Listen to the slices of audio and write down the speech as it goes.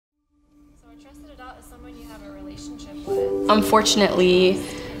trusted adult is someone you have a relationship with. Unfortunately,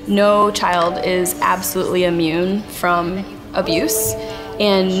 no child is absolutely immune from abuse,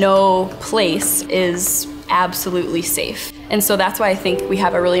 and no place is absolutely safe. And so that's why I think we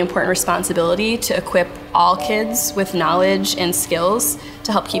have a really important responsibility to equip all kids with knowledge and skills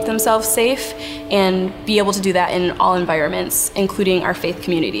to help keep themselves safe and be able to do that in all environments, including our faith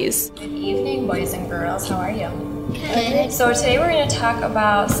communities. Good evening, boys and girls. How are you? Good. So today we're going to talk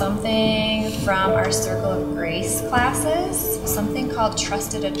about something from our Circle of Grace classes, something called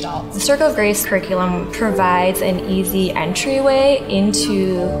Trusted Adults. The Circle of Grace curriculum provides an easy entryway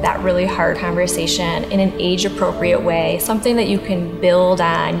into that really hard conversation in an age-appropriate way, something that you can build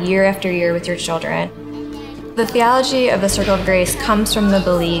on year after year with your children. The theology of the Circle of Grace comes from the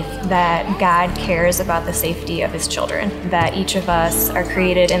belief that God cares about the safety of His children, that each of us are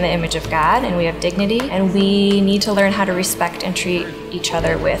created in the image of God and we have dignity, and we need to learn how to respect and treat each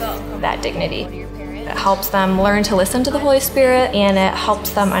other with that dignity. It helps them learn to listen to the Holy Spirit, and it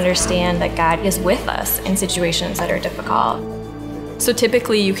helps them understand that God is with us in situations that are difficult. So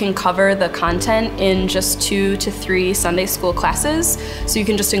typically you can cover the content in just 2 to 3 Sunday school classes. So you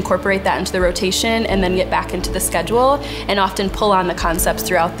can just incorporate that into the rotation and then get back into the schedule, and often pull on the concepts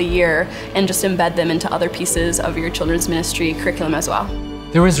throughout the year and just embed them into other pieces of your children's ministry curriculum as well.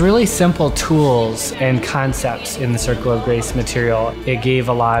 There was really simple tools and concepts in the Circle of Grace material. It gave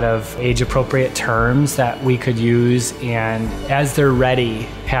a lot of age-appropriate terms that we could use, and as they're ready,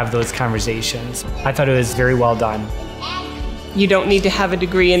 have those conversations. I thought it was very well done. You don't need to have a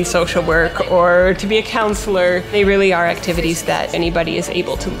degree in social work or to be a counselor. They really are activities that anybody is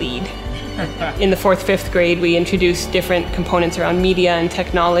able to lead. In the 4th, 5th grade, we introduced different components around media and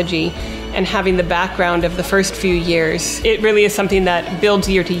technology, and having the background of the first few years, it really is something that builds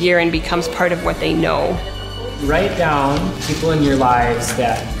year to year and becomes part of what they know. Write down people in your lives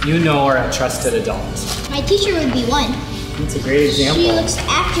that you know are a trusted adult. My teacher would be one. That's a great example. She looks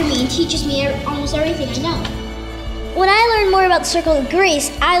after me and teaches me almost everything I know. When I learned more about the Circle of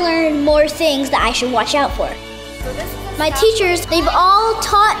Grace, I learned more things that I should watch out for. My teachers, they've all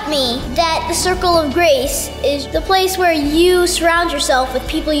taught me that the Circle of Grace is the place where you surround yourself with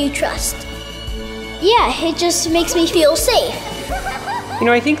people you trust. Yeah, it just makes me feel safe. You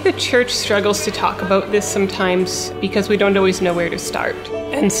know, I think the church struggles to talk about this sometimes because we don't always know where to start.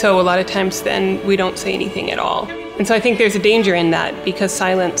 And so a lot of times then we don't say anything at all. And so I think there's a danger in that, because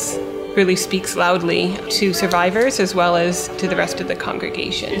silence really speaks loudly to survivors as well as to the rest of the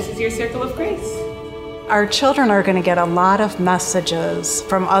congregation. This is your Circle of Grace. Our children are going to get a lot of messages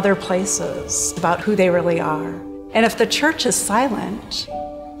from other places about who they really are. And if the church is silent,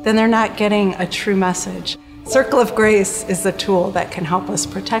 then they're not getting a true message. Circle of Grace is the tool that can help us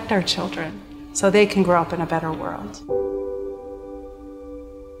protect our children so they can grow up in a better world.